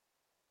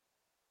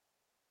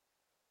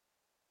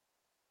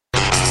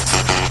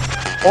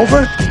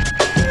Over?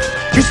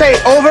 You say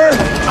over?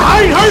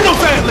 I ain't heard no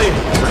family.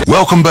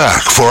 Welcome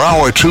back for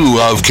hour 2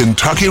 of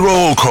Kentucky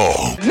Roll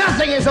Call.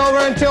 Nothing is over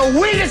until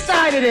we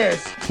decide it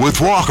is.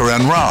 With Walker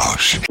and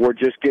Roush. We're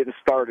just getting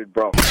started,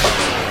 bro.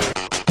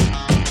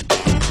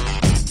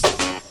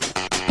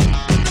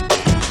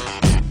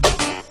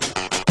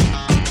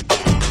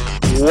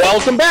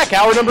 Welcome back.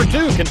 Hour number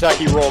 2,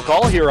 Kentucky Roll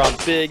Call here on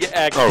Big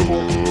X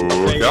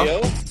Radio,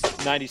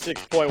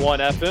 96.1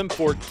 FM,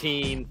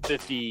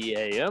 1450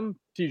 AM.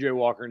 TJ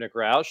Walker, Nick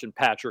Roush, and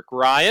Patrick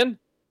Ryan.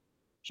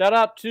 Shout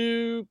out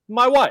to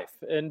my wife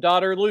and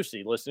daughter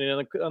Lucy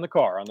listening on the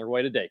car on their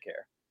way to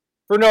daycare.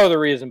 For no other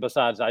reason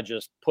besides I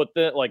just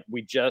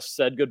we just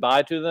said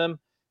goodbye to them,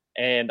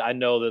 and I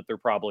know that they're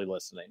probably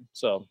listening.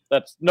 So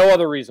that's no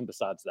other reason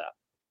besides that.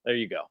 There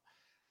you go.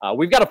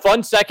 We've got a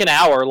fun second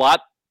hour, a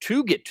lot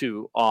to get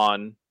to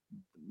on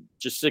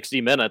just 60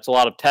 minutes. A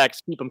lot of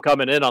texts. Keep them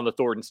coming in on the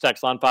Thornton's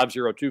text line,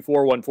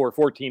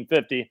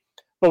 502-414-1450.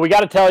 But we got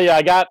to tell you,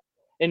 I got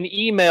an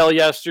email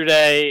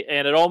yesterday,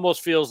 and it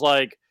almost feels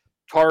like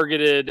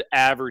targeted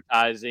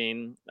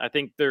advertising. I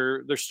think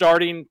they're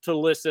starting to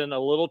listen a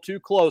little too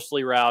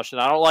closely, Roush, and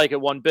I don't like it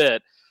one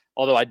bit,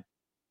 although I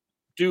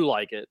do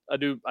like it.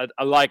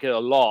 I like it a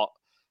lot.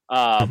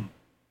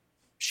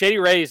 Shady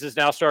Rays is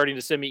now starting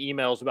to send me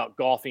emails about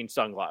golfing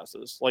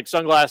sunglasses, like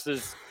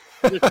sunglasses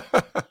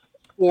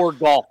for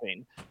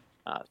golfing.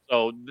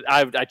 So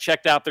I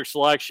checked out their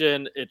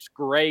selection. It's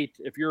great.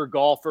 If you're a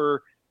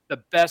golfer,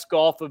 the best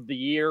golf of the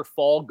year,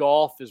 fall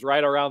golf, is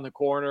right around the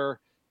corner,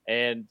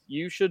 and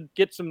you should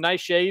get some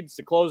nice shades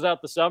to close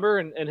out the summer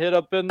and hit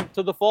up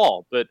into the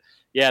fall. But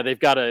yeah, they've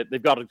got a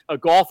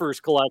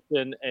golfer's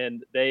collection,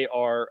 and they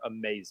are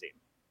amazing.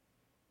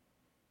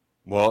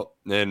 Well,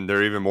 and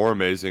they're even more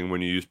amazing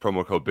when you use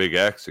promo code Big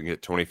X and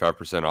get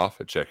 25%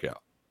 off at checkout.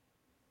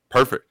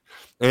 Perfect.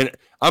 And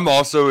I'm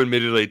also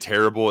admittedly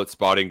terrible at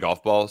spotting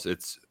golf balls.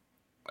 It's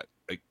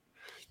like,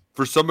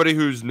 for somebody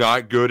who's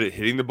not good at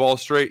hitting the ball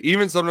straight,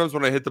 even sometimes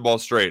when I hit the ball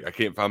straight, I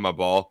can't find my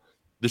ball.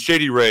 The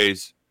Shady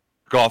Rays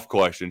golf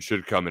collection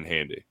should come in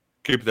handy.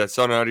 Keep that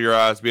sun out of your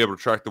eyes, be able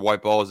to track the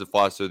white ball as it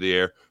flies through the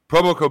air.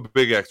 Promo code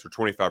Big X for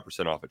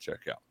 25% off at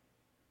checkout.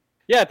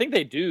 Yeah, I think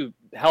they do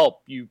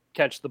help you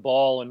catch the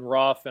ball in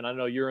rough, and I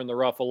know you're in the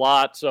rough a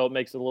lot, so it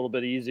makes it a little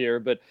bit easier.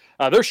 But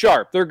they're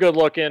sharp, they're good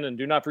looking, and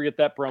do not forget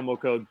that promo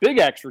code Big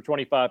X for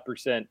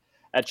 25%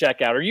 at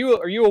checkout. Are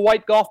you a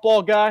white golf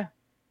ball guy?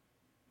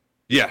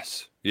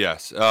 Yes.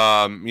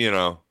 I'll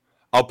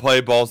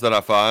play balls that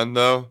I find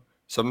though.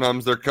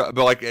 Sometimes they're cut,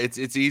 but like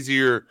it's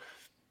easier.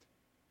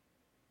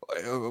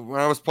 When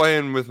I was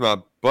playing with my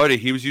buddy,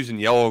 he was using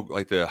yellow,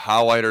 like the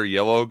highlighter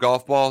yellow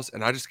golf balls,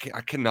 and I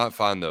cannot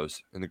find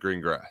those in the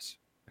green grass.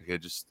 Like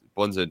it just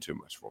blends in too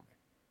much for me.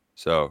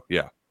 So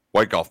yeah,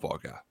 white golf ball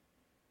guy.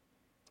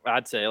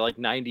 I'd say like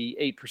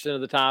 98%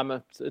 of the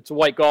time it's a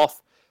white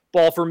golf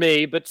ball for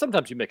me, but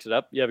sometimes you mix it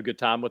up. You have a good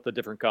time with a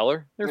different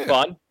color. They're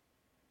fun.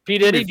 P.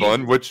 Diddy,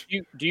 do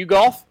you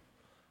golf?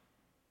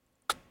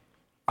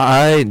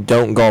 I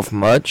don't golf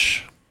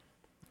much.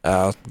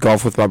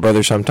 Golf with my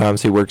brother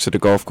sometimes. He works at a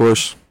golf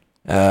course,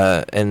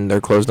 and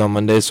they're closed on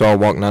Mondays, so I'll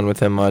walk none with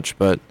him much,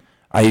 but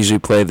I usually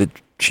play the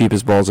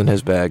cheapest balls in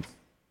his bag.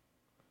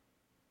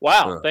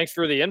 Wow, thanks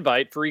for the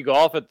invite. Free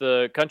golf at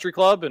the country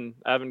club, and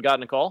I haven't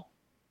gotten a call?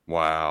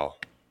 Wow.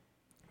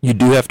 You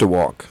do have to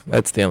walk.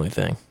 That's the only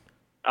thing.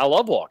 I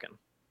love walking.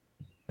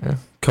 Yeah.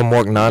 Come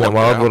walk 9 at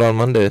Wildwood on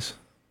Mondays.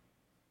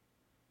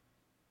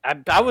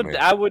 I'm going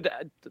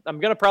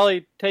to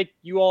probably take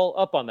you all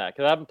up on that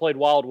because I haven't played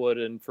Wildwood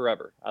in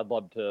forever. I'd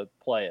love to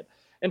play it.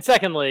 And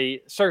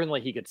secondly, certainly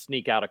he could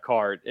sneak out a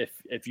cart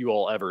if you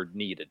all ever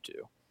needed to.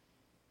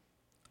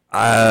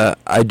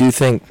 I don't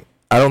think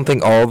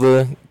all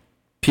the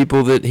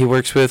people that he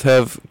works with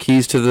have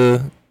keys to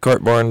the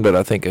cart barn, but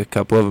I think a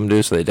couple of them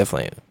do, so they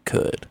definitely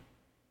could.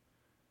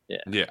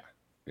 Yeah.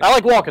 I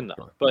like walking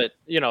though, but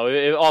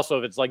also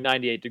if it's like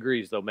 98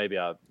 degrees though, maybe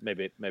I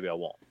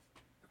won't.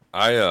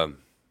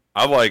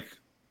 I like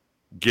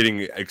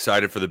getting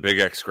excited for the Big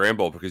X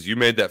Scramble because you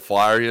made that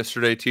flyer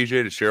yesterday,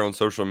 TJ, to share on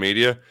social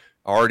media.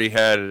 I already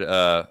had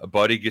a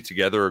buddy get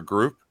together a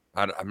group.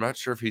 I'm not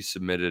sure if he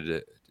submitted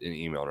an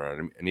email or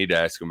not. I need to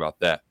ask him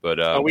about that. But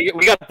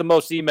we got the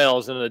most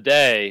emails in a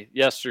day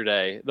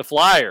yesterday. The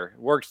flyer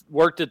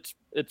worked its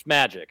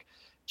magic.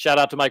 Shout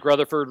out to Mike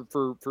Rutherford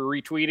for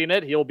retweeting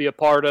it. He'll be a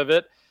part of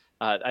it.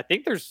 I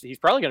think he's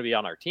probably going to be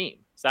on our team.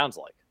 Sounds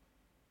like.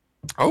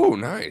 Oh,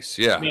 nice.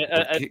 Yeah. I mean,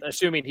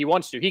 assuming he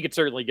wants to, he could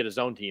certainly get his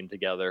own team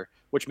together,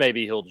 which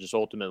maybe he'll just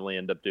ultimately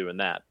end up doing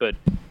that. But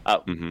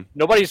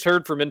nobody's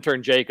heard from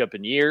intern Jacob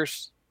in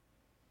years.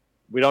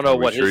 We don't know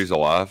what he's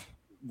alive.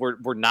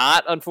 We're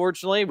not,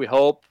 unfortunately.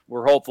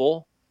 We're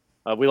hopeful.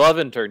 We love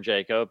intern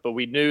Jacob, but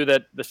we knew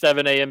that the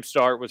 7 a.m.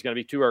 start was going to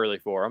be too early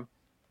for him.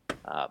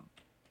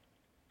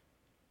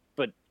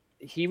 But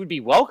he would be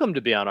welcome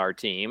to be on our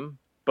team.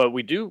 But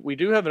we do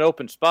have an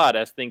open spot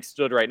as things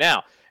stood right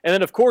now. And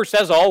then, of course,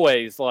 as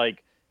always,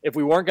 like if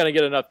we weren't going to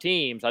get enough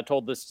teams, I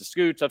told this to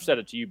Scoots. I've said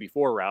it to you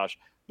before, Roush.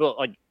 But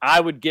like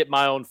I would get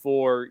my own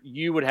 4.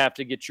 You would have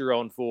to get your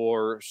own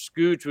 4.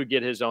 Scoots would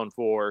get his own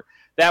 4.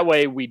 That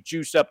way we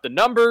juice up the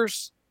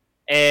numbers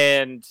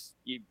and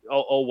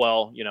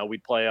well,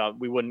 we'd play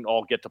we wouldn't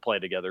all get to play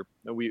together.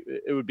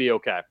 It would be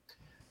okay.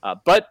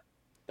 But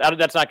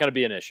that's not going to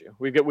be an issue.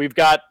 We've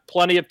got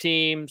plenty of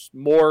teams.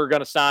 More are going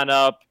to sign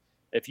up.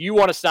 If you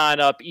want to sign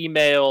up,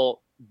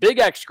 email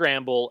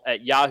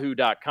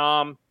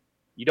bigxscramble@yahoo.com.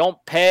 You don't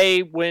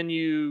pay when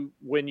you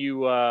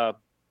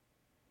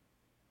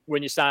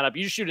sign up.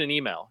 You just shoot an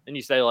email and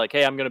you say like,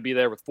 hey, I'm going to be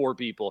there with 4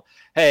 people.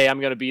 Hey, I'm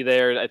going to be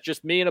there. It's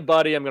just me and a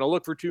buddy. I'm going to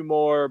look for 2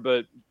 more,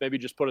 but maybe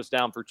just put us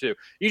down for 2.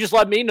 You just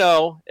let me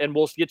know and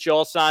we'll get you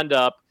all signed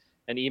up.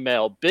 And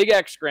email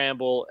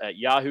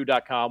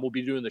bigxscramble@yahoo.com. We'll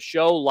be doing the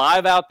show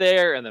live out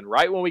there. And then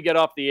right when we get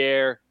off the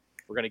air,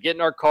 we're going to get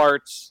in our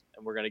carts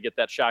and we're going to get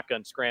that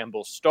shotgun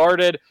scramble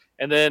started.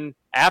 And then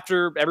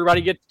after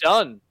everybody gets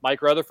done,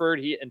 Mike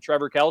Rutherford and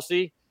Trevor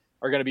Kelsey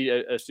are going to be,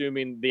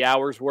 assuming the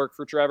hours work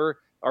for Trevor,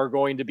 are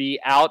going to be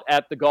out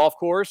at the golf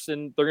course.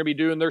 And they're going to be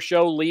doing their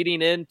show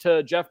leading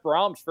into Jeff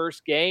Brom's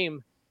first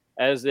game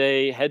as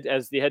the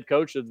head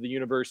coach of the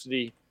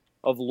University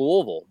of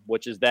Louisville,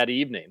 which is that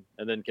evening.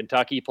 And then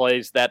Kentucky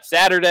plays that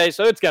Saturday.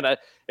 So if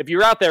you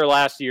were out there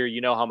last year,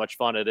 you know how much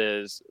fun it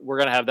is. We're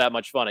going to have that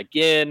much fun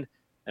again.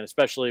 And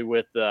especially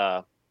with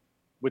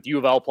U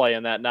of L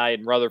playing that night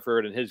and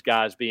Rutherford and his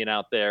guys being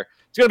out there,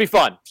 it's going to be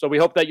fun. So we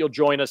hope that you'll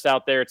join us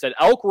out there. It's at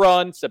Elk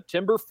Run,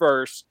 September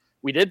 1st.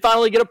 We did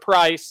finally get a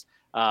price.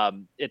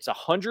 It's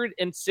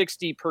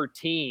 $160 per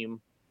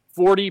team,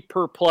 $40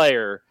 per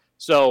player.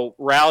 So,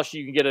 Roush,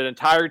 you can get an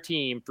entire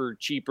team for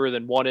cheaper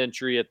than 1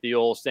 entry at the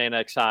old St.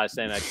 X High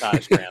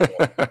Scramble.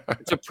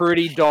 It's a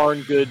pretty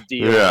darn good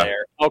deal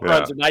there. Elk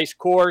Run's a nice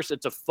course.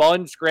 It's a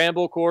fun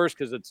scramble course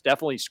because it's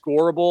definitely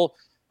scoreable.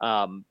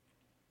 But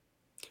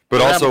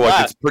also,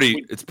 like it's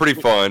pretty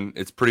fun.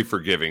 It's pretty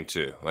forgiving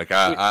too. Like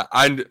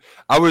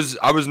I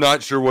was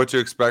not sure what to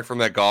expect from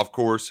that golf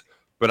course,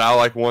 but I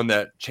like one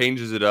that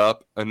changes it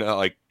up and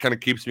like kind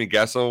of keeps me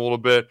guessing a little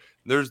bit.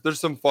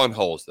 There's some fun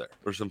holes there.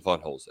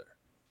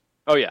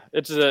 Oh yeah,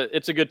 it's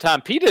a good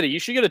time. P Diddy, you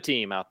should get a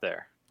team out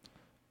there.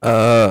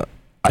 I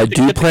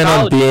do plan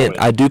on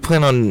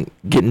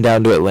getting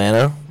down to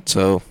Atlanta.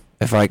 So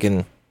if I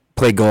can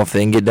play golf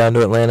then get down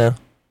to Atlanta,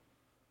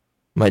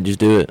 might just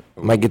do it.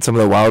 Might get some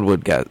of the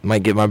Wildwood guys.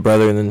 Might get my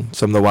brother and then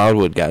some of the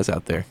Wildwood guys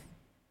out there.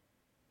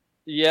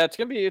 Yeah, it's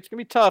gonna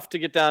be tough to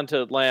get down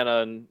to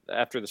Atlanta and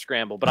after the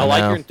scramble. But I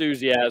like your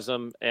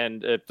enthusiasm,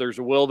 and if there's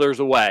a will, there's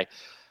a way.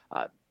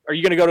 Are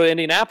you going to go to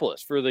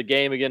Indianapolis for the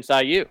game against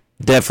IU?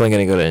 Definitely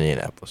going to go to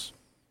Indianapolis.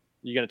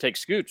 You going to take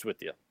Scoots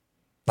with you?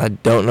 I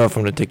don't know if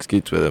I'm going to take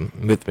Scoots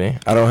with me.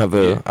 I don't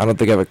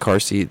think I have a car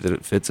seat that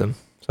it fits him.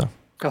 So.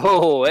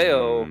 Oh,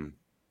 ayo.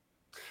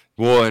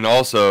 Well, and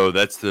also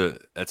that's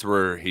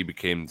where he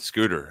became the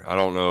Scooter. I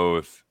don't know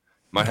if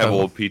might have a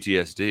little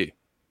PTSD.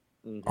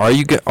 Are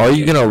you going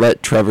to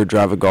let Trevor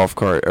drive a golf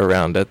cart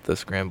around at the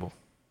scramble?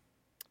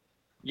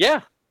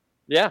 Yeah,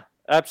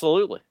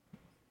 absolutely.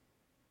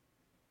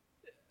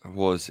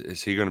 Well,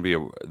 is he going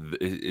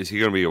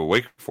to be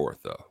awake for it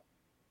though?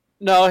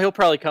 No, he'll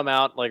probably come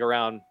out like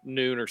around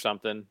noon or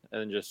something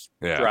and just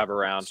drive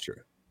around. That's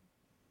true.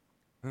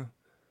 Huh.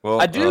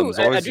 Well, as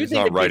long as he's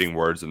not writing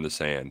words in the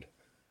sand.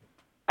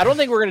 I don't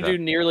think we're going to do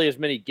nearly as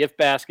many gift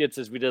baskets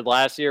as we did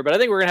last year, but I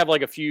think we're going to have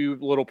like a few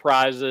little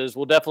prizes.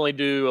 We'll definitely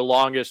do a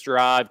longest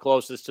drive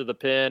closest to the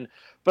pin,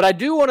 but I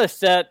do want to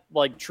set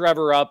like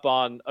Trevor up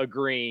on a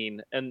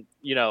green and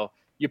you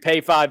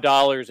pay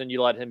 $5 and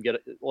you let him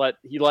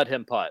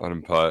putt. Let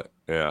him putt.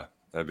 Yeah,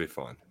 that'd be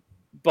fun.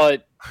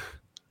 But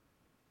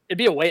it'd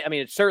be a waste. I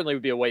mean, it certainly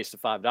would be a waste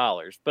of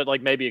 $5. But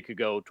like maybe it could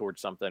go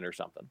towards something or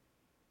something.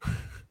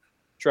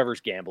 Trevor's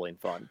gambling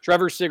fund.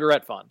 Trevor's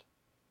cigarette fund.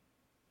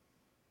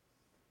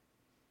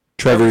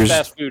 Trevor's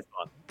fast food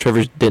fund.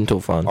 Trevor's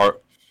dental fund.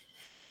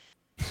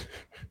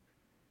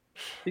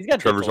 He's got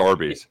Trevor's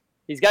Arby's.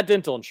 He's got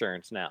dental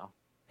insurance now.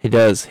 He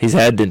does. He's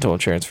had dental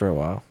insurance for a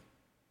while.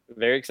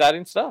 Very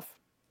exciting stuff.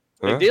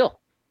 Big deal.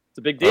 It's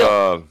a big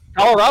deal.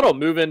 Colorado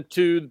moving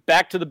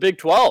back to the Big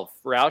 12,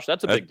 Roush.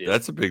 That's a big deal.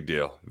 That's a big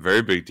deal.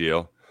 Very big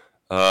deal.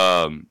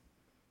 And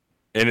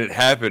it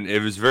happened.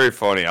 It was very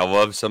funny. I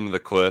love some of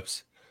the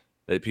clips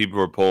that people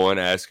were pulling,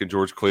 asking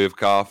George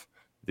Kliavkoff,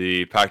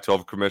 the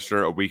Pac-12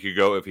 commissioner, a week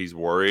ago if he's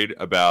worried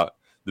about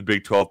the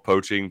Big 12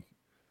 poaching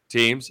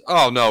teams.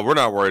 Oh, no, we're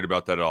not worried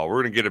about that at all.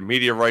 We're going to get a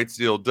media rights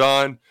deal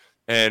done.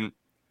 And,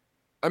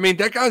 I mean,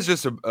 that guy's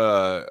just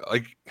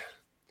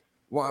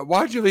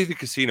why'd you leave the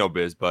casino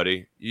biz,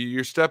 buddy?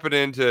 You're stepping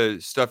into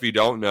stuff you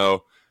don't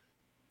know.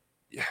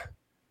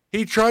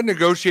 He tried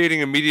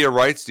negotiating a media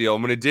rights deal,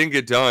 and when it didn't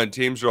get done,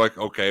 teams are like,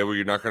 okay, well,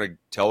 you're not going to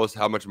tell us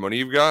how much money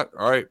you've got?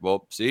 All right,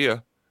 well, see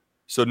ya.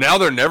 So now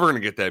they're never going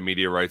to get that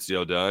media rights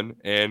deal done,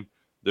 and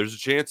there's a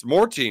chance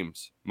more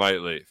teams might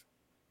leave.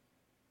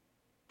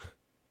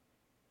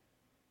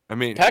 I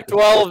mean,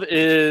 Pac-12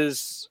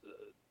 is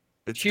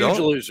huge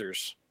done.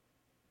 losers.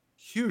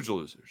 Huge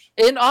losers.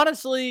 And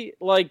honestly,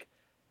 like,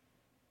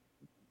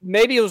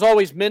 maybe it was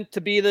always meant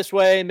to be this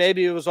way.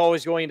 Maybe it was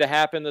always going to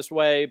happen this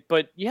way.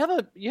 But you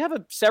have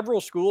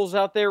several schools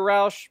out there,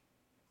 Roush,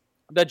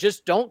 that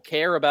just don't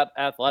care about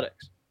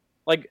athletics.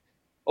 Like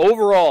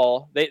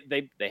overall, they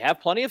have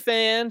plenty of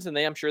fans, and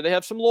I'm sure they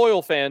have some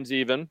loyal fans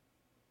even.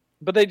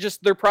 But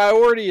their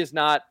priority is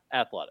not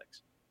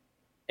athletics.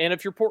 And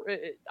if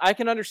I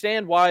can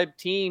understand why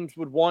teams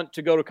would want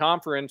to go to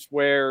conference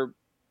where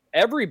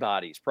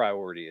everybody's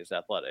priority is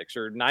athletics,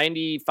 or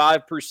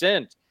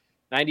 95%,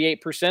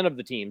 98% of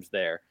the teams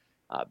there.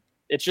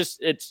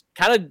 It's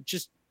kind of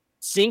just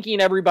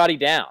sinking everybody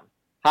down.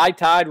 High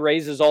tide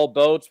raises all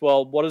boats.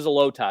 Well, what does a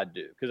low tide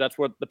do? Because that's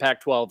what the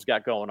Pac-12's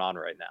got going on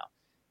right now.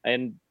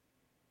 And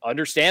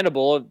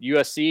understandable,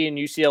 USC and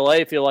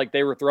UCLA feel like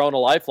they were thrown a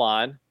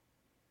lifeline.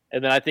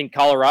 And then I think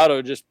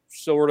Colorado just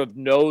sort of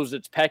knows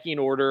its pecking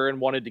order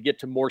and wanted to get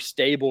to more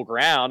stable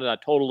ground. And I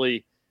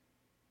totally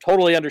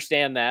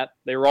understand that.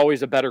 They were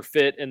always a better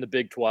fit in the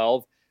Big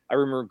 12. I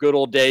remember good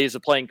old days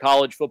of playing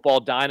college football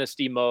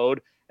dynasty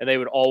mode, and they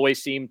would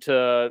always seem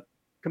to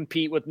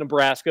compete with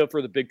Nebraska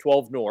for the Big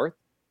 12 North.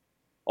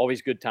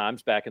 Always good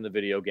times back in the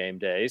video game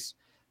days.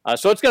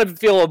 So it's going to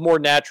feel a more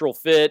natural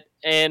fit.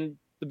 And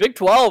the Big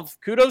 12,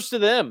 kudos to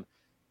them.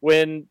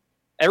 When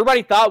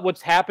everybody thought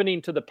what's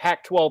happening to the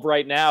Pac-12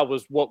 right now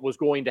was what was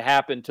going to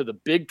happen to the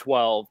Big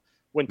 12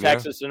 when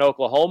Texas and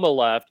Oklahoma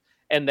left.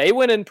 And they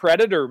went in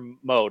predator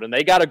mode, and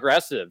they got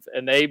aggressive,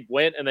 and they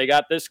went and they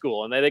got this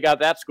school, and they got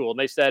that school. And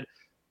they said,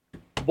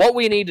 what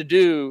we need to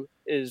do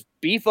is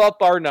beef up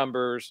our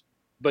numbers,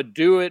 but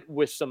do it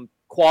with some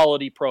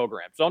quality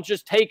programs. Don't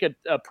just take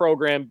a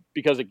program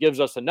because it gives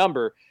us a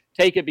number.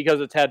 Take it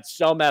because it's had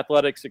some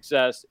athletic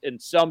success in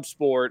some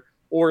sport,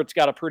 or it's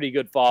got a pretty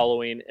good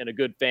following and a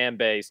good fan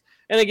base.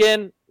 And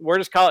again, where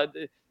does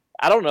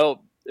I don't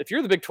know. If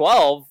you're the Big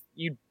 12,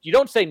 you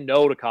don't say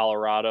no to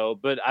Colorado,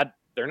 but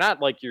they're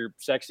not like your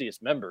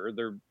sexiest member.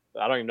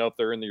 I don't even know if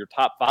they're in your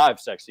top 5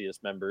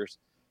 sexiest members,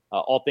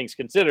 all things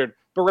considered.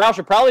 But Roush,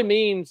 it probably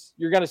means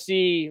you're going to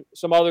see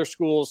some other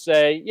schools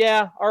say,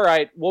 yeah, all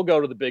right, we'll go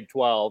to the Big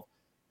 12.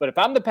 But if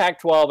I'm the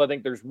Pac-12, I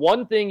think there's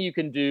one thing you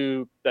can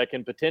do that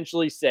can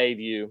potentially save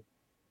you.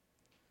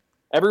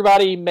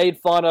 Everybody made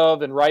fun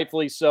of, and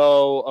rightfully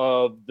so,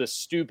 of the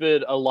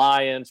stupid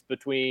alliance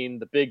between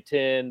the Big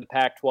Ten, the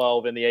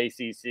Pac-12, and the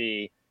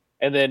ACC.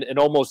 And then in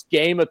almost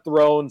Game of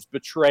Thrones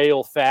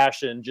betrayal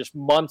fashion, just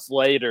months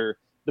later,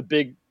 the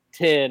Big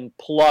Ten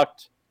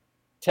plucked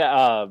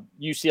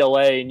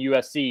UCLA and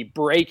USC,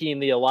 breaking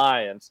the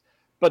alliance.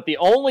 But the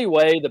only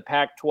way the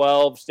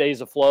Pac-12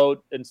 stays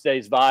afloat and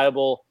stays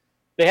viable,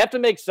 they have to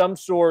make some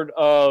sort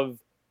of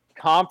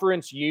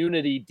conference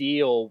unity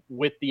deal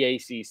with the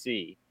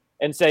ACC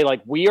and say,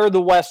 like, we are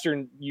the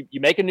Western.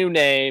 You make a new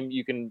name.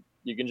 You can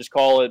just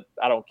call it,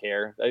 I don't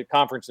care.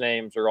 Conference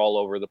names are all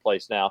over the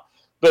place now.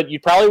 But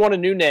you'd probably want a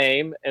new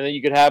name, and then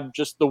you could have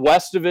just the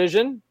West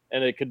Division,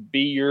 and it could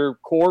be your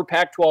core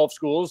Pac-12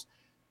 schools.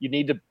 You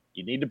need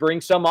to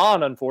bring some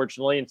on,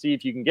 unfortunately, and see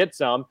if you can get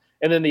some.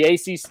 And then the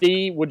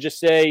ACC would just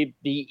say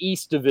the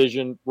East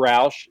Division,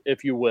 Roush,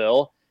 if you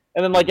will.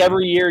 And then, like,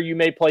 every year you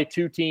may play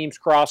 2 teams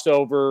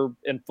crossover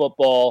in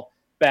football.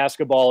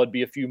 Basketball, it'd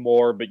be a few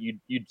more, but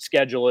you'd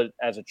schedule it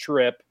as a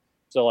trip.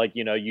 So, like,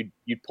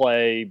 you'd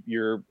play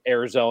your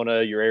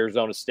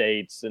Arizona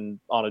States, and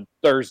on a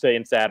Thursday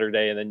and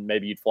Saturday, and then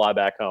maybe you'd fly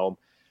back home.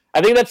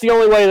 I think that's the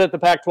only way that the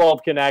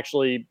Pac-12 can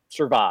actually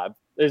survive,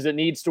 is it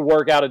needs to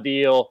work out a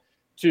deal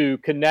to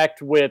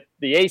connect with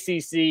the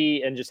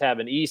ACC and just have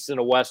an East and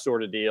a West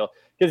sort of deal.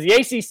 Because the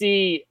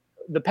ACC,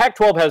 the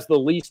Pac-12 has the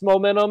least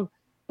momentum,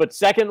 but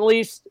second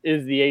least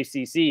is the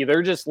ACC.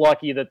 They're just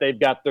lucky that they've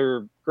got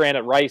their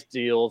Granite Rice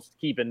deals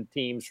keeping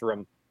teams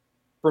from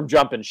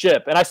jumping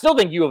ship. And I still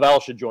think U of L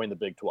should join the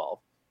Big 12.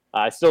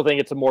 I still think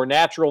it's a more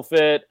natural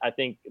fit. I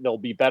think they'll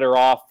be better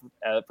off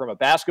from a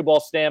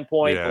basketball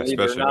standpoint, believe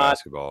it or not.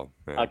 Basketball.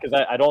 Because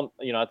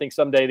I think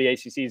someday the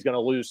ACC is going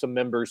to lose some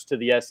members to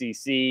the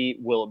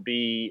SEC. Will it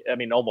be,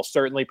 almost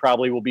certainly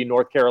probably will be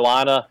North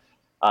Carolina.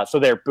 So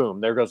there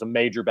goes a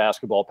major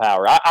basketball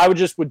power. I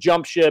would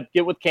jump ship,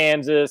 get with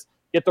Kansas,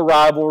 get the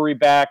rivalry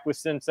back with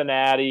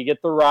Cincinnati,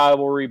 get the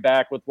rivalry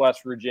back with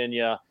West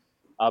Virginia.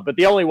 But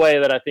the only way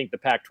that I think the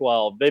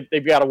Pac-12,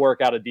 they've got to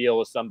work out a deal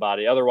with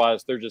somebody.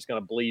 Otherwise, they're just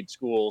going to bleed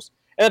schools.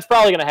 And it's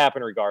probably going to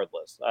happen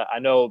regardless. I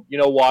know,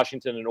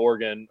 Washington and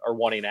Oregon are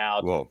wanting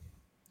out. Well,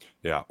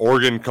 yeah.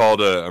 Oregon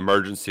called an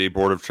emergency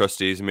board of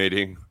trustees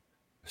meeting.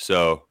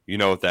 So you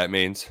know what that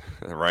means,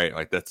 right?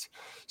 Like, that's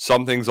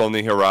something's on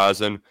the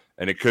horizon,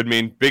 and it could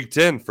mean Big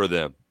Ten for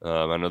them.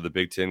 I know the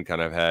Big Ten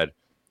kind of had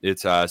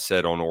its eyes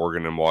set on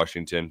Oregon and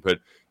Washington. But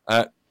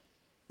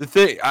the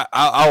thing,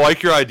 I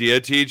like your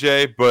idea,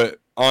 TJ, but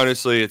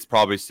honestly, it's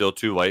probably still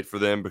too late for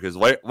them because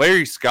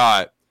Larry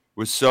Scott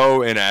was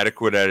so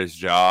inadequate at his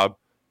job.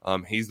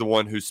 He's the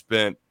one who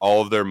spent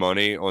all of their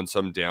money on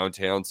some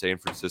downtown San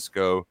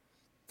Francisco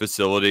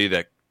facility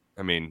that,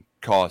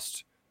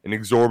 cost an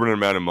exorbitant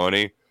amount of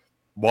money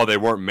while they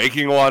weren't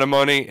making a lot of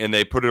money, and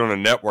they put it on a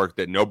network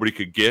that nobody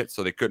could get,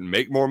 so they couldn't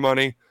make more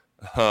money.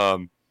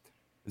 And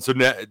so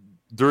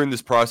during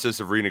this process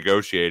of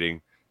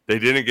renegotiating, they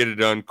didn't get it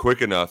done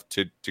quick enough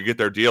to get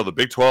their deal. The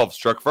Big 12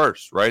 struck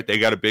first, right? They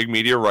got a big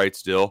media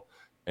rights deal,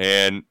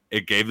 and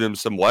it gave them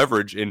some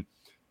leverage, and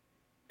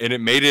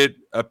it made it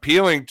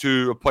appealing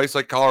to a place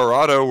like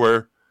Colorado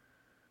where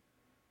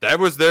that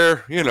was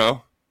their,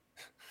 they're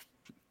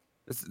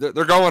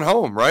going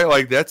home, right?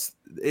 Like that's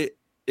it.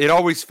 It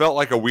always felt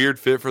like a weird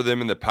fit for them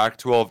in the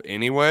Pac-12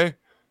 anyway.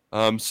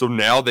 So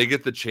now they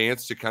get the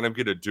chance to kind of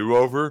get a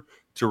do-over,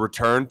 to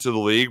return to the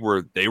league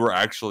where they were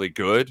actually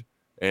good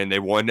and they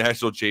won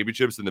national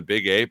championships in the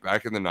Big 8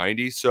 back in the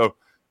 90s. So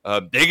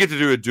they get to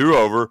do a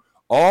do-over,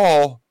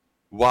 all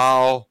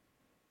while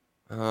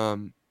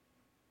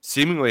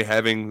seemingly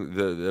having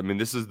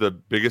this is the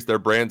biggest their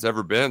brand's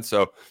ever been.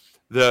 So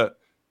to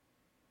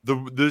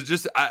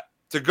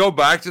go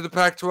back to the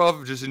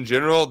Pac-12 just in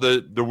general,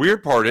 the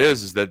weird part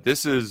is that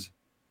this is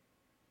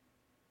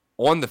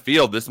on the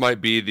field. This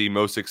might be the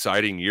most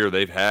exciting year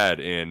they've had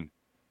in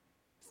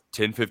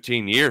 10,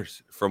 15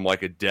 years from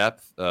like a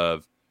depth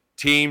of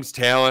teams,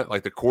 talent,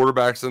 like the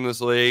quarterbacks in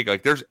this league.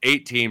 Like there's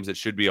 8 teams that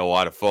should be a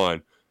lot of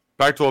fun.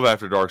 Pac-12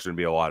 After Dark is going to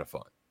be a lot of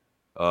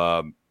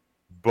fun.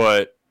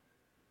 But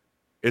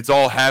it's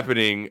all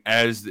happening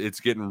as it's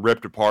getting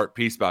ripped apart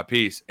piece by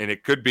piece. And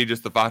it could be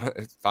just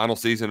the final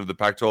season of the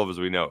Pac-12 as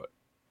we know it.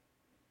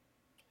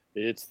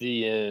 It's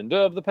the end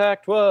of the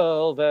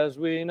Pac-12 as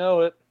we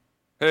know it.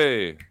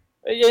 Hey.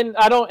 And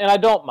I don't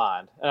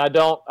mind. I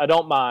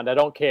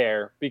don't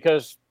care,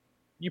 because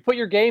you put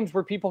your games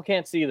where people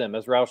can't see them,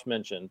 as Roush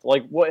mentioned.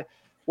 Like, what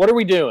are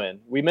we doing?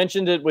 We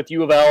mentioned it with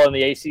U of L and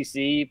the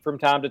ACC from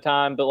time to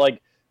time, but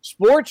like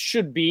sports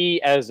should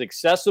be as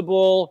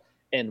accessible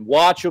and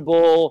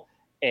watchable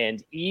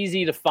and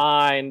easy to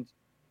find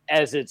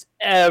as it's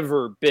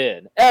ever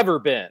been.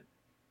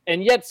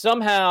 And yet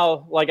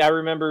somehow, like I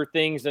remember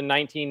things in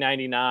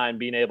 1999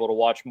 being able to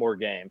watch more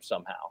games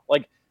somehow.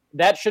 Like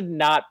that should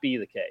not be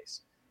the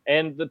case.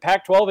 And the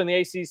Pac-12 and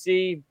the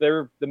ACC,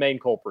 they're the main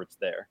culprits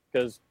there,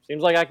 because it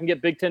seems like I can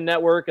get Big Ten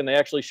Network and they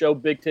actually show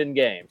Big Ten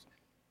games.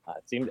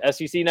 It seems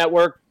SEC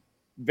Network,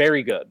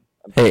 very good.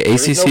 Hey,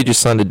 ACC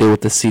just signed a deal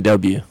with the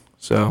CW,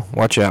 so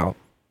watch out.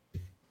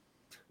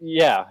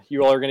 Yeah,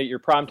 you all are going to get your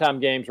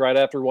primetime games right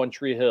after One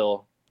Tree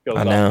Hill goes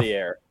off the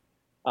air.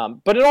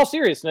 But in all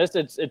seriousness,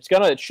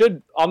 it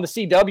should on the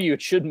CW,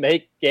 it should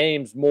make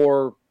games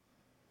more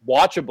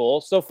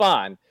watchable. So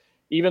fine.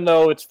 Even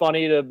though it's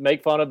funny to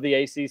make fun of the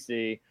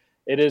ACC,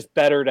 it is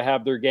better to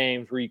have their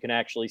games where you can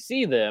actually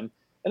see them.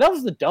 And that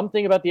was the dumb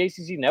thing about the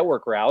ACC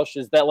network, Roush,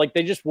 is that like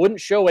they just wouldn't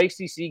show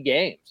ACC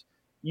games.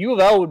 U of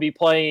L would be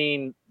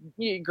playing,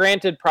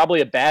 granted,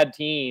 probably a bad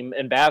team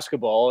in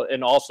basketball,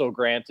 and also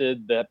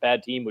granted that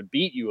bad team would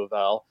beat U of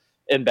L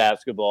in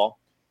basketball.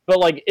 But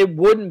like it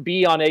wouldn't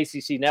be on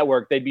ACC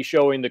network. They'd be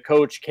showing the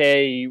Coach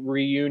K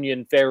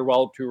reunion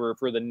farewell tour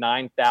for the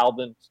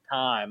 9,000th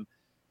time.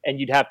 And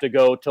you'd have to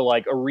go to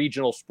like a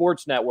regional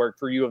sports network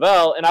for U of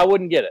L, and I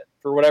wouldn't get it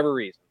for whatever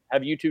reason.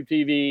 Have YouTube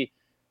TV,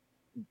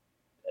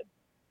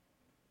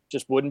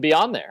 just wouldn't be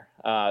on there.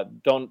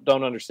 Don't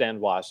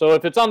understand why. So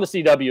if it's on the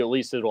CW, at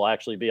least it'll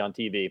actually be on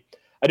TV.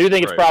 I do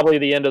think it's probably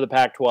the end of the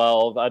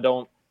Pac-12. I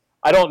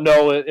don't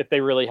know if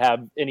they really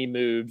have any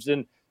moves.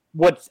 And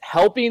what's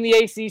helping the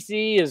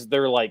ACC is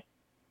they're like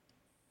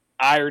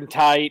iron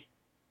tight,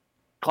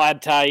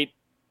 clad tight,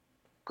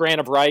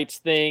 grant of rights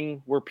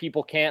thing where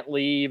people can't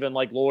leave and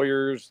like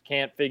lawyers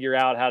can't figure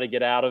out how to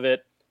get out of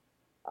it.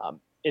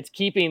 It's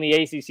keeping the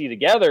ACC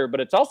together, but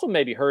it's also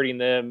maybe hurting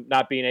them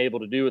not being able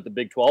to do what the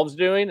Big 12's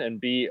doing and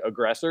be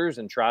aggressors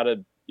and try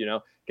to,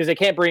 because they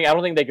can't I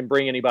don't think they can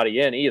bring anybody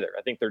in either.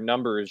 I think their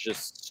number is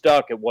just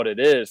stuck at what it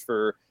is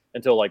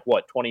until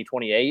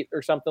 2028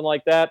 or something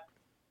like that.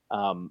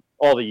 All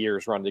the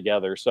years run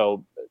together.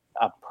 So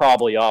I'm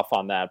probably off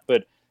on that,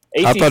 but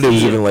ACC I thought it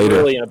was even later.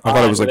 Really I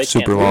thought it was like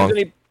super long.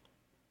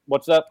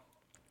 What's up?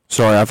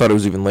 Sorry, I thought it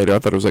was even later. I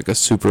thought it was like a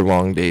super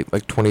long date,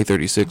 like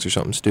 2036 or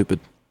something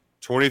stupid.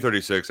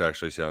 2036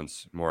 actually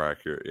sounds more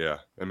accurate. Yeah.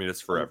 I mean,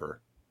 it's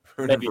forever.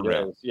 Maybe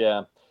it is.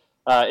 Yeah.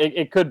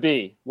 It could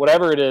be.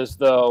 Whatever it is,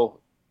 though,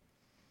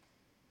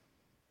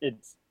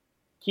 it's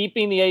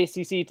keeping the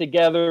ACC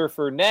together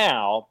for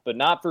now, but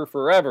not for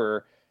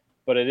forever.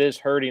 But it is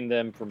hurting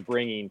them from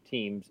bringing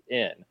teams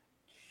in.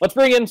 Let's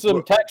bring in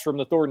some text from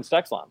the Thornton's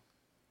text line.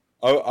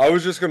 I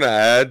was just going to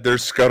add,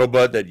 there's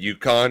scuttlebutt that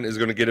UConn is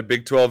going to get a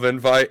Big 12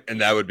 invite, and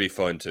that would be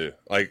fun too.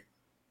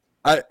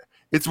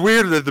 It's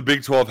weird that the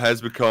Big 12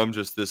 has become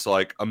just this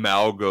like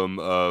amalgam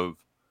of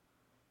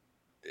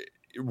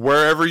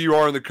wherever you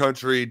are in the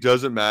country,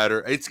 doesn't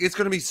matter. It's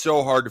going to be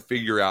so hard to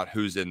figure out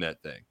who's in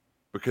that thing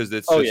because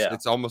it's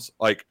it's almost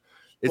like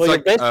it's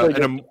like basically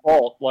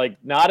default, like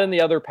not in the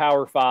other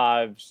Power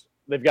Fives.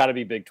 They've got to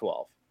be Big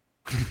 12.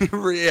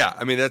 Yeah,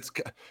 I mean it's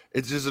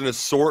just an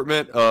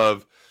assortment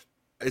of.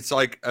 It's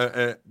like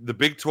the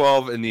Big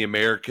 12 and the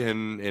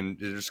American,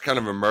 and it just kind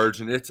of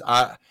emerged. And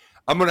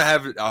I'm going to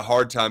have a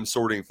hard time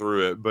sorting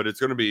through it, but it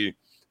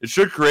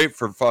should create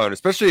for fun,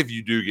 especially if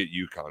you do get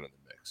UConn in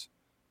the mix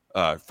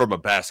from a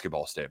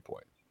basketball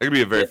standpoint. It could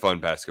be a very fun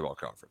basketball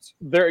conference.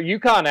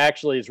 UConn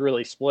actually is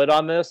really split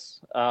on this.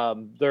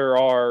 There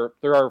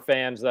are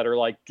fans that are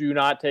like, do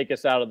not take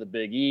us out of the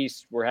Big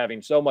East. We're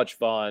having so much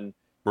fun.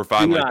 We're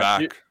finally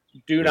back.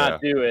 Do not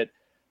do it.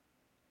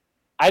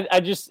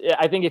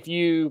 I think if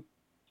you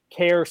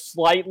care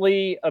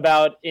slightly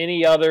about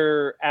any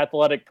other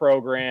athletic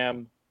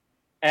program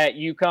at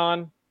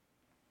UConn,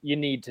 you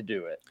need to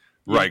do it.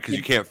 Right, because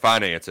you can't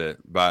finance it.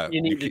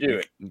 You need to do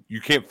it. You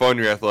can't fund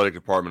your athletic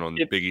department on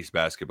Big East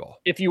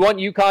basketball. If you want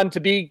UConn to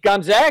be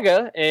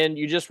Gonzaga and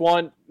you just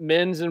want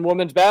men's and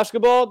women's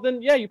basketball,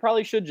 then yeah, you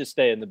probably should just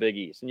stay in the Big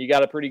East. And you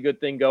got a pretty good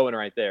thing going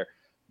right there.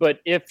 But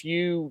if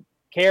you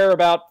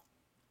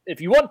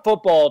want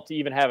football to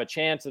even have a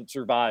chance at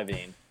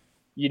surviving,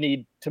 you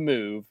need to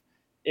move.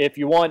 If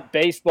you want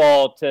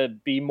baseball to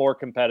be more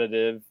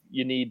competitive,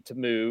 you need to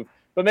move.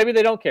 But maybe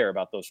they don't care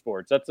about those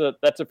sports. That's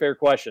a fair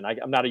question.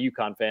 I'm not a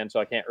UConn fan, so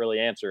I can't really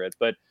answer it.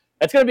 But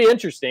that's going to be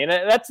interesting.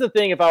 And that's the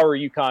thing. If I were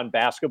UConn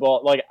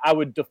basketball, like I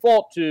would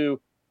default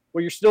to,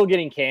 well, you're still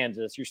getting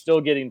Kansas, you're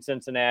still getting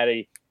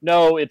Cincinnati.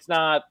 No, it's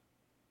not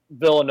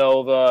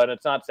Villanova and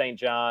it's not St.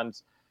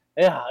 John's.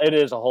 Yeah, it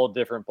is a whole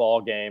different ball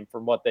game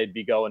from what they'd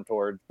be going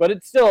towards. But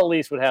it still at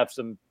least would have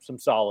some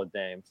solid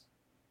names.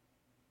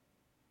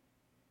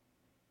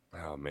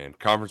 Oh man,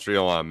 conference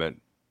realignment.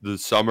 The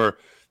summer.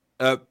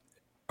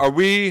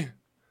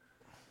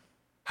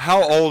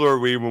 How old are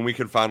we when we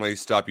can finally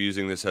stop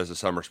using this as a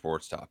summer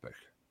sports topic?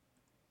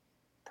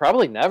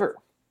 Probably never.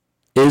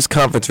 Is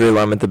conference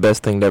realignment the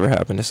best thing to ever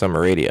happen to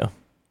summer radio?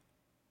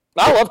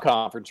 I love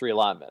conference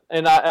realignment.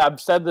 And I've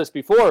said this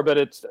before, but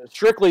it's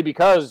strictly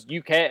because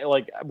you can't,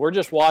 we're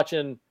just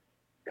watching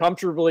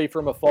comfortably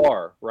from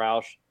afar,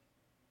 Roush.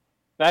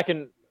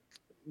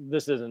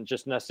 This isn't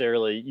just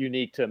necessarily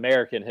unique to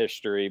American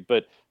history,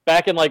 but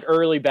back in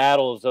early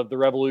battles of the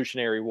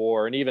Revolutionary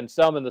War and even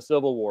some in the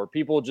Civil War,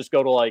 people would just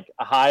go to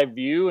a high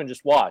view and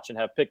just watch and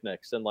have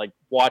picnics and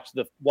watch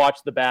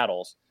the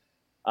battles.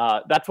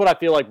 That's what I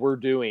feel like we're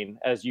doing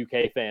as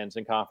UK fans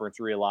in conference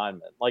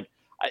realignment.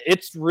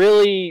 It's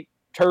really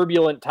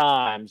turbulent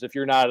times if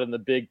you're not in the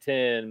Big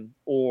Ten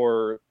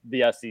or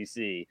the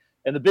SEC,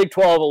 and the Big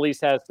 12 at least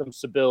has some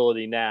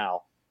stability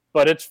now.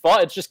 But it's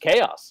fun. It's just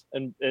chaos,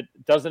 and it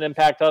doesn't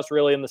impact us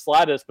really in the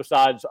slightest.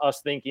 Besides us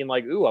thinking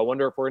ooh, I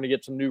wonder if we're going to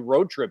get some new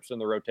road trips in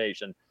the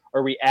rotation.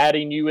 Are we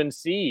adding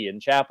UNC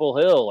and Chapel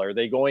Hill? Are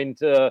they going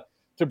to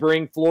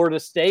bring Florida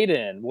State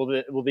in? Will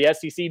the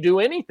SEC do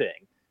anything?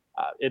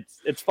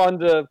 It's fun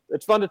to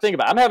think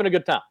about. I'm having a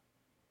good time.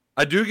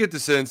 I do get the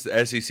sense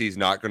the SEC is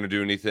not going to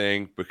do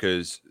anything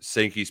because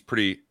Sankey's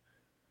pretty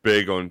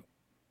big on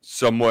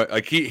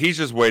somewhat he's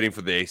just waiting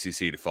for the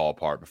ACC to fall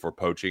apart before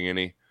poaching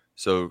any.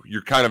 So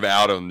you're kind of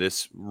out on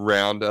this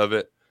round of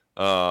it.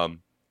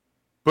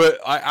 But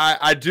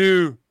I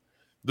do,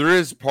 there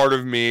is part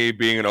of me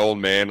being an old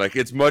man.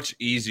 It's much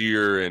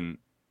easier and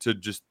to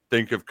just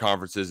think of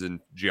conferences in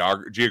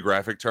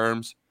geographic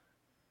terms.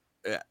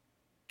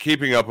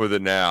 Keeping up with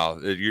it now,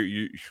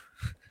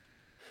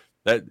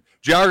 that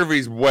geography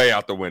is way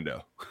out the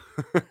window.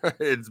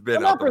 It's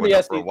been out the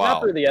window for a while.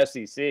 Not for the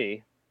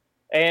SEC.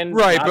 And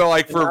right,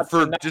 not, but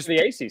for just the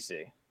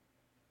ACC.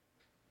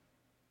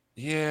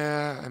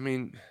 Yeah, I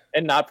mean,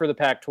 and not for the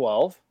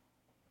Pac-12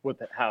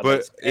 with how they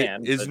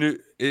stand.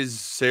 Is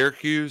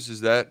Syracuse,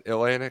 is that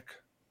Atlantic?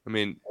 I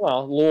mean,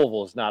 well,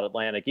 Louisville is not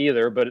Atlantic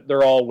either, but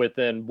they're all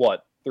within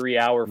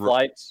 3-hour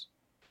flights.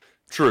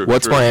 True.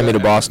 What's Miami to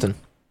Boston?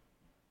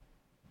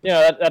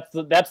 Yeah,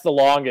 that's the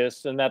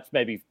longest, and that's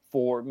maybe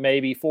 4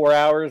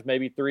 hours,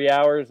 maybe 3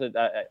 hours.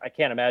 I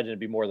can't imagine it'd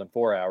be more than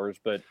 4 hours,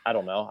 but I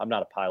don't know. I'm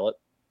not a pilot.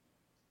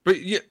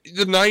 But yeah,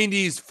 the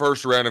 90s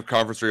first round of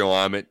conference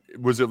realignment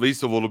was at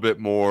least a little bit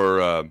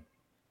more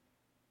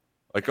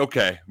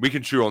okay, we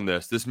can chew on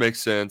this. This makes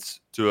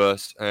sense to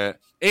us.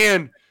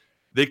 And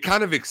they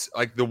kind of,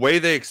 the way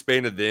they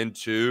expanded then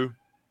too,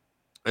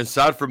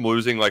 aside from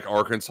losing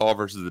Arkansas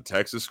versus the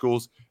Texas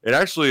schools, it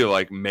actually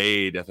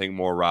made, I think,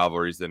 more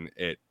rivalries than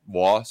it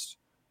lost.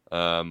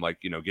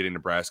 Getting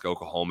Nebraska,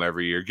 Oklahoma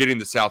every year, getting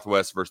the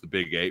Southwest versus the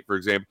Big 8, for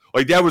example.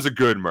 That was a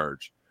good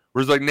merge.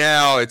 Whereas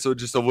now it's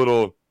just a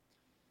little...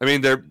 I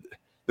mean,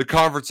 the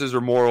conferences are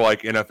more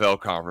like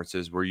NFL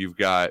conferences where you've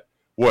got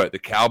the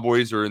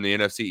Cowboys are in the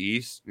NFC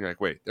East. You're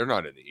wait, they're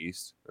not in the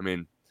East. I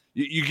mean,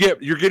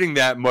 you're getting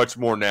that much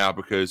more now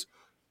because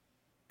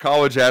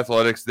college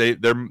athletics they've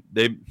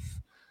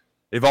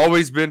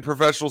always been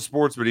professional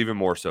sports, but even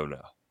more so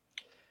now.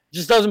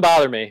 Just doesn't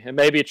bother me, and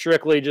maybe it's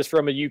strictly just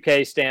from a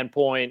UK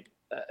standpoint.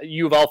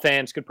 U of L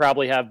fans could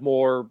probably have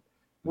more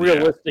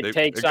realistic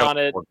takes on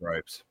it.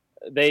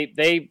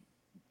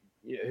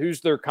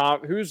 Who's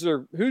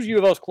U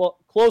of L's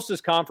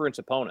closest conference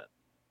opponent?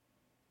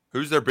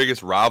 Who's their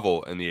biggest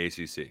rival in the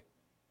ACC?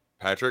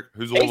 Patrick,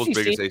 who's Louisville's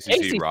biggest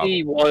ACC rival?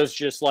 ACC was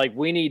just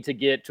we need to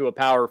get to a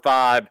Power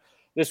 5.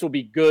 This will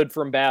be good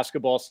from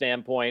basketball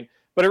standpoint,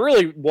 but it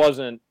really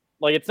wasn't.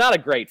 It's not a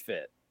great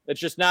fit. It's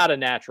just not a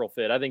natural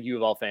fit. I think U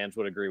of L fans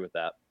would agree with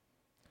that.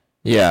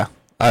 Yeah,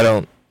 I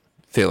don't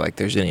feel like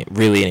there's any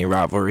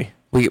rivalry.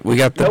 We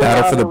got the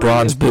battle for the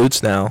bronze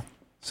boots now.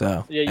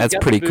 So Yeah, you that's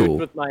got pretty the boost cool.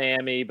 with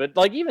Miami, but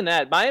like even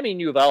that, Miami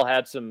and U of L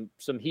had some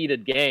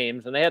heated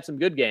games, and they had some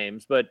good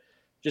games, but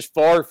just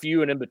far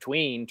few and in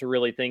between to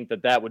really think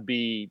that would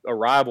be a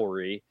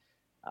rivalry.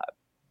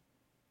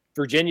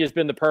 Virginia's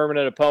been the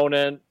permanent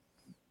opponent.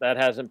 That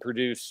hasn't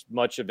produced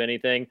much of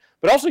anything.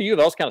 But also U of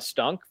L's kind of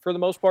stunk for the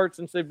most part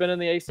since they've been in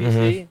the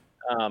ACC,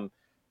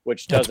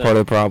 which That's doesn't part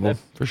of the problem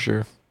for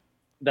sure.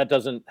 that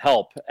doesn't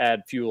help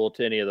add fuel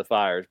to any of the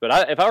fires.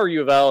 But if I were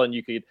U of L and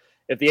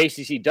if the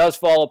ACC does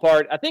fall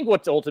apart, I think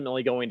what's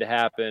ultimately going to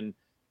happen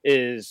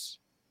is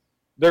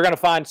they're going to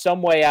find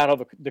some way out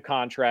of the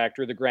contract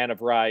or the grant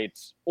of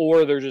rights,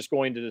 or they're just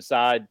going to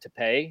decide to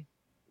pay,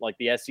 like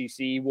the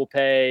SEC will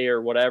pay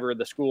or whatever,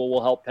 the school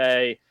will help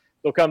pay.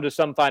 They'll come to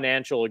some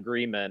financial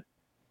agreement.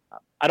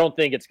 I don't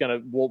think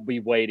we'll be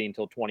waiting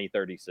until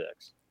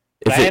 2036.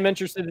 I am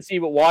interested to see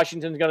what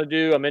Washington's going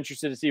to do. I'm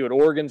interested to see what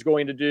Oregon's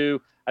going to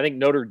do. I think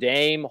Notre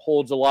Dame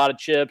holds a lot of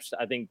chips.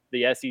 I think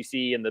the SEC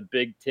and the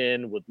Big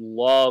Ten would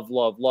love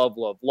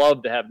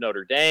to have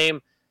Notre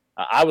Dame.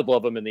 I would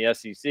love them in the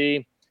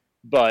SEC.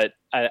 But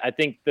I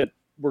think that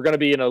we're going to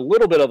be in a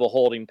little bit of a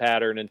holding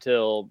pattern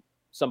until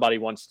somebody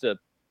wants to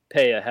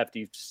pay a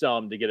hefty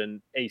sum to get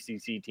an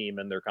ACC team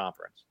in their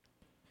conference.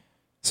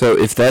 So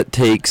if that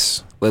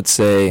takes, let's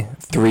say,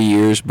 3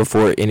 years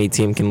before any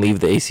team can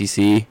leave the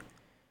ACC,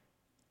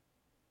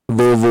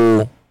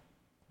 Louisville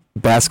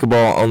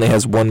basketball only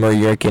has one more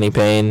year at Kenny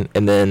Payne,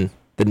 and then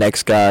the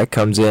next guy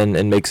comes in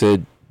and makes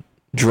a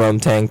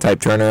Jerome Tang type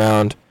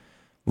turnaround.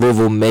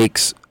 Louisville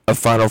makes a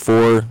Final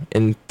Four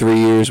in 3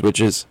 years, which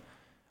is,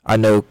 I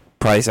know,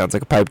 probably sounds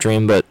like a pipe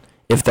dream, but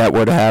if that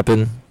were to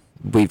happen,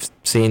 we've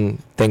seen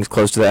things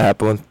close to that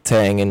happen with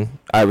Tang and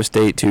Iowa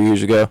State 2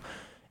 years ago.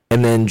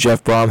 And then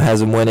Jeff Brom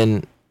has him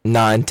winning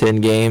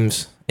 9-10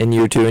 games in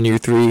year 2 and year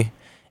 3.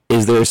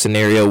 Is there a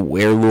scenario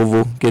where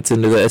Louisville gets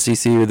into the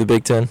SEC or the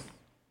Big Ten?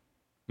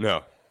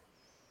 No.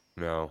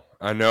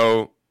 I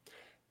know,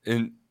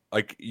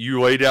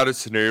 you laid out a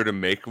scenario to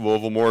make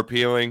Louisville more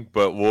appealing,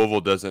 but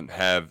Louisville doesn't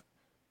have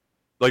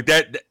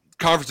that.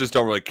 Conferences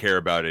don't really care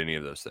about any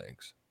of those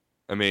things.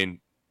 I mean,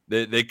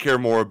 they care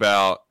more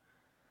about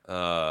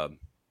the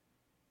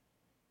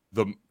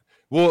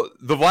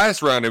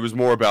last round, it was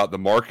more about the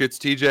markets,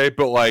 TJ,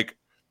 but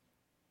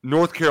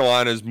North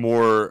Carolina is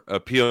more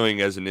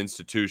appealing as an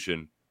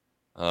institution.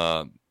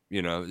 And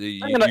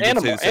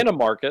a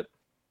market.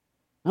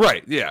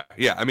 Right. Yeah.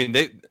 I mean,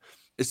 they,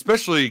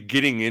 especially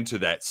getting into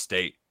that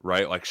state,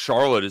 right? Like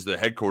Charlotte is the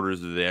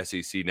headquarters of the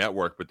SEC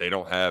network, but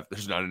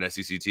there's not an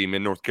SEC team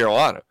in North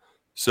Carolina.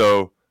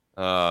 So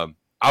I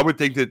would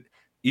think that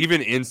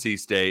even NC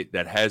State,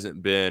 that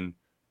hasn't been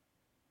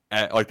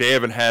they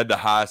haven't had the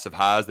highest of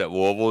highs that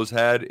Louisville has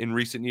had in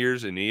recent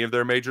years in any of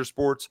their major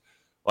sports.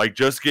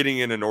 Just getting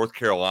into North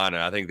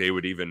Carolina, I think they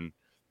would even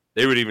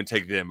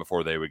take them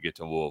before they would get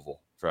to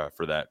Louisville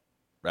for that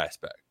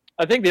aspect.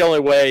 I think the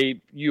only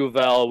way U of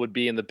L would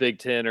be in the Big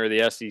Ten or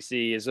the SEC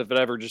is if it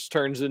ever just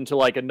turns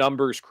into a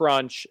numbers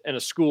crunch and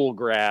a school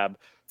grab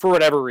for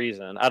whatever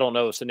reason. I don't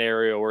know a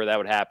scenario where that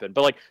would happen,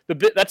 but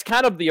that's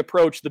kind of the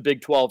approach the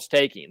Big 12's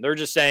taking. They're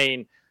just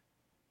saying,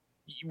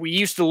 we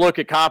used to look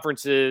at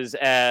conferences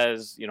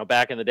as,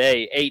 back in the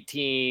day, 8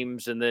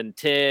 teams and then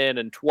 10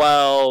 and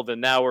 12.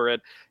 And now we're at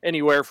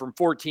anywhere from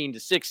 14 to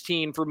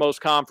 16 for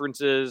most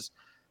conferences,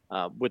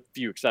 with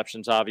few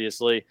exceptions,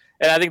 obviously.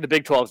 And I think the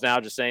Big 12 is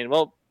now just saying,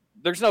 well,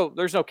 there's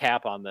no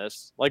cap on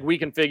this. We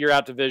can figure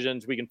out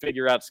divisions. We can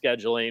figure out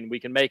scheduling. We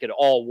can make it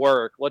all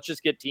work. Let's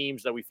just get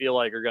teams that we feel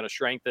like are going to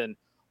strengthen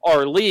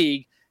our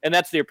league. And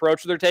that's the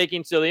approach they're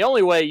taking. So the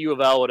only way U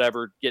of L would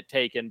ever get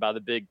taken by the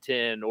Big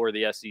Ten or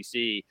the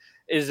SEC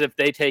is if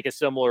they take a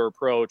similar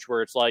approach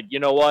where it's you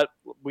know what,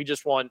 we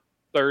just want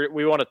a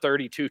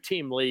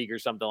 32-team league or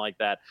something like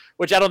that,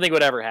 which I don't think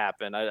would ever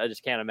happen. I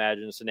just can't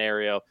imagine a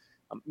scenario.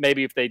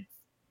 Maybe if they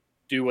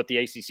do what the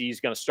ACC is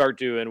going to start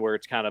doing, where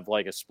it's kind of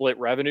like a split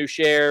revenue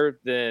share,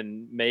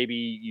 then maybe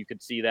you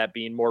could see that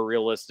being more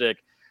realistic.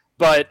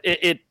 But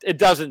it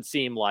doesn't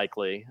seem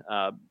likely,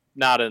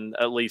 not in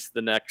at least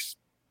the next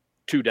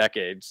 2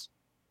 decades.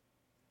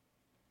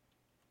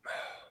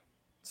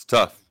 It's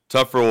tough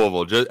for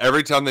Louisville. Just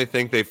every time they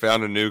think they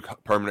found a new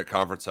permanent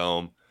conference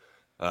home,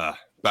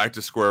 back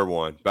to square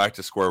one.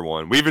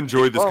 We've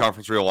enjoyed this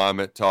conference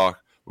realignment talk,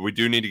 but we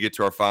do need to get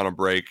to our final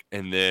break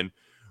and then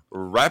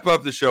wrap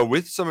up the show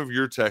with some of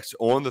your texts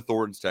on the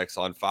Thornton's text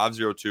line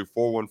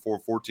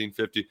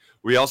 502-414-1450.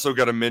 We also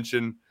got to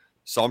mention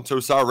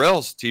Somto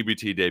Cyrell's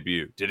TBT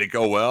debut. Did it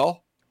go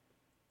well?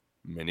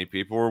 Many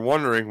people were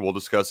wondering. We'll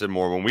discuss it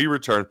more when we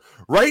return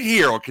right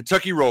here on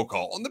Kentucky Roll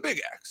Call on the Big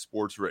X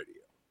Sports Radio.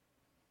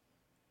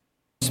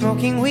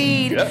 Smoking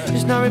weed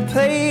is not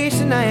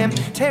replacing. I am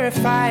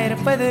terrified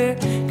of weather,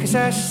 cause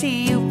I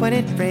see you when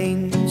it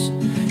rains.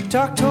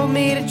 Doc told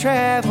me to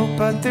travel,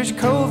 but there's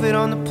COVID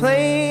on the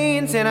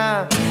planes. And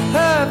I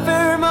love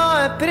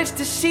Vermont, but it's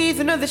the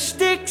season of the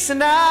sticks.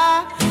 And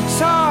I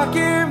saw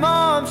your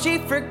mom, she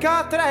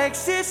forgot that I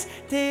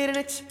existed. And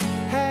it's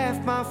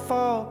half my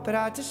fault, but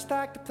I just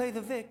like to play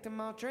the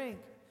victim. I'll drink